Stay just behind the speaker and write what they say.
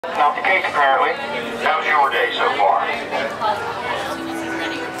not the case, apparently. How's your day so far?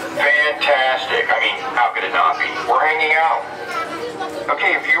 Fantastic. I mean, how could it not be? We're hanging out.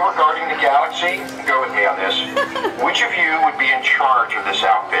 Okay, if you were guarding the galaxy, go with me on this. Which of you would be in charge of this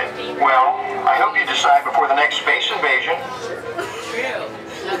outfit? Well, I hope you decide before the next space invasion. True.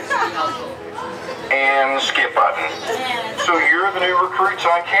 And skip button. So you're the new recruits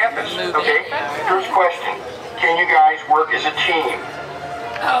on campus, okay? First question. Can you guys work as a team?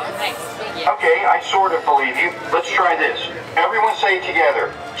 Oh, thanks. Yeah. Okay, I sort of believe you. Let's try this. Everyone say it together.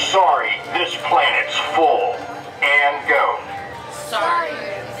 Sorry, this planet's full. And go. Sorry,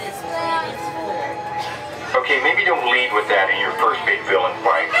 this planet's full. Okay, maybe don't lead with that in your first big villain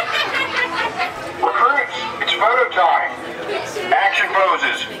fight. Recruits, it's photo time. Action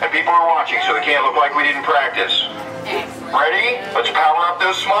poses, and people are watching, so they can't look like we didn't practice. Excellent. Ready? Let's power up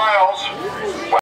those smiles.